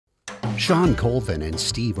Shawn, Colvin, and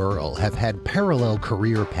Steve Earle have had parallel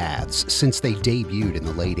career paths since they debuted in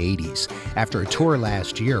the late 80s. After a tour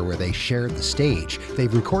last year where they shared the stage,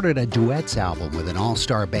 they've recorded a duets album with an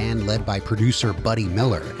all-star band led by producer Buddy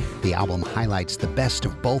Miller. The album highlights the best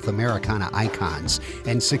of both Americana icons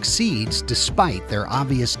and succeeds despite their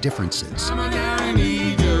obvious differences.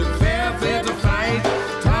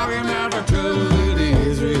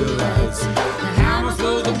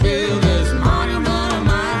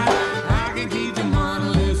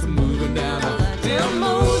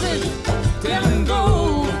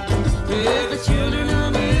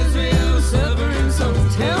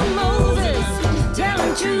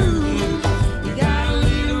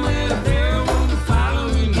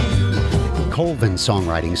 Colvin's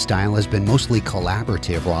songwriting style has been mostly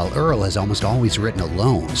collaborative, while Earle has almost always written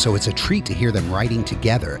alone, so it's a treat to hear them writing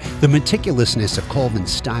together. The meticulousness of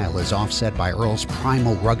Colvin's style is offset by Earle's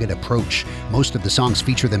primal, rugged approach. Most of the songs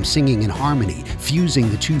feature them singing in harmony,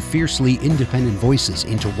 fusing the two fiercely independent voices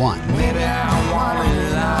into one. Maybe I wanted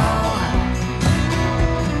it all.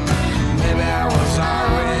 Maybe I was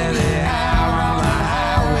already out on the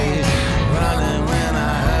highway, running when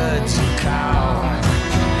I heard you call.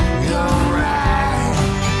 You're right,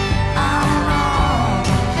 I'm wrong,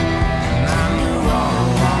 and I knew all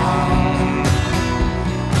along.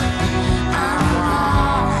 I'm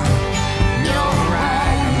wrong, you're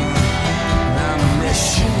right, and I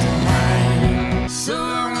miss you tonight. So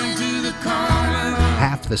I went to the corner.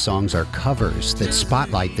 Half the songs are covers that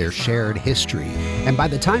spotlight their shared history, and by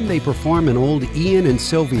the time they perform an old Ian and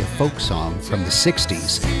Sylvia folk song from the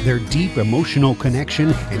 60s, their deep emotional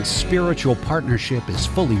connection and spiritual partnership is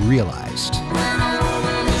fully realized.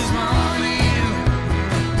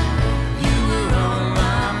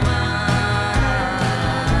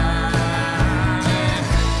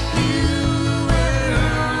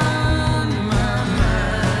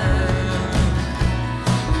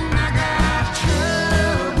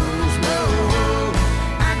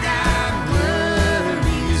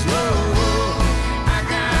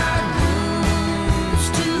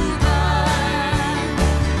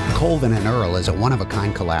 Colvin and Earle is a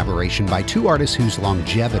one-of-a-kind collaboration by two artists whose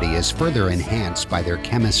longevity is further enhanced by their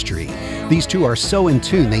chemistry. These two are so in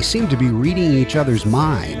tune, they seem to be reading each other's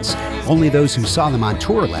minds. Only those who saw them on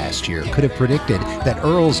tour last year could have predicted that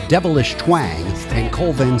Earle's devilish twang and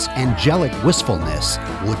Colvin's angelic wistfulness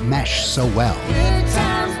would mesh so well.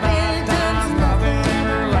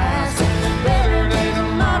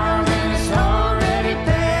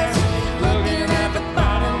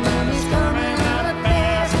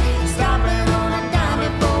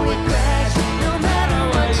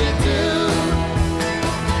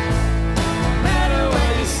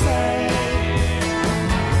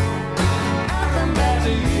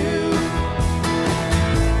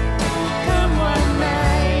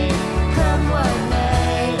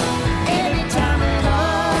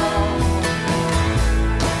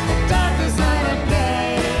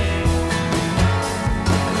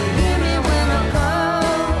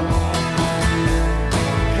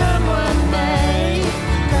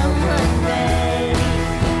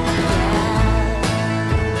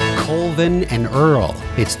 Colvin and Earle.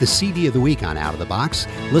 It's the CD of the week on Out of the Box.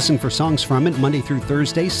 Listen for songs from it Monday through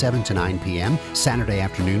Thursday, 7 to 9 p.m., Saturday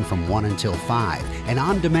afternoon from 1 until 5, and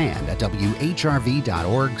on demand at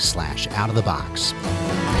whrv.org/outofthebox.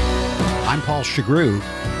 I'm Paul Chagru.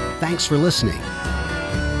 Thanks for listening.